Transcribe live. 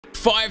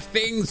5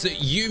 things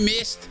that you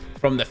missed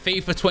from the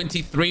FIFA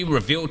 23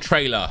 reveal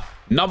trailer.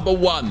 Number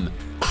 1,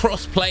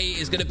 crossplay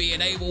is going to be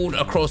enabled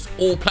across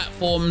all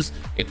platforms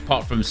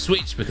apart from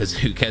Switch, because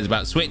who cares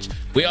about Switch?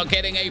 We are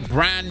getting a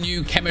brand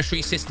new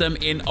chemistry system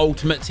in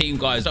Ultimate Team,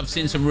 guys. I've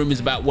seen some rumors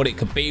about what it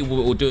could be.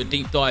 We'll do a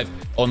deep dive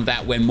on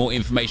that when more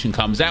information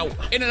comes out.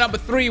 In at number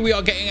 3, we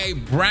are getting a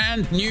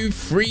brand new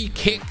free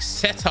kick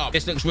setup.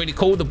 This looks really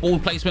cool. The ball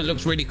placement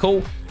looks really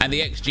cool, and the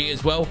XG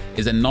as well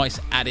is a nice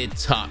added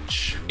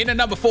touch. In at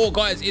number 4,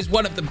 guys, is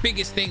one of the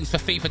biggest things for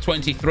FIFA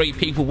 23.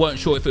 People weren't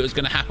sure if it was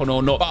going to happen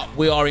or not, but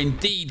we are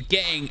indeed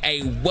getting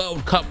a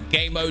World Cup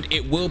game mode.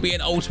 It will be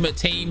an Ultimate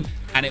Team,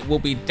 and it will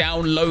be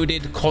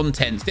downloaded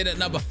content. Then at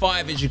number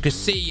 5, as you can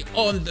see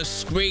on the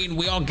screen,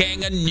 we are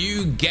getting a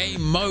new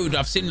game mode.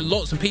 I've seen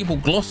lots of people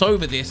gloss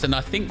over this, and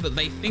I think that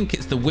they think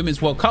it's the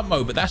Women's World Cup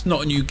mode, but that's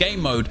not a new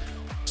game mode.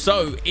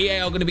 So EA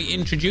are going to be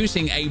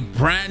introducing a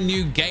brand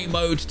new game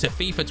mode to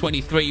FIFA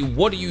 23.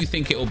 What do you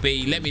think it will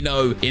be? Let me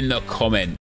know in the comments.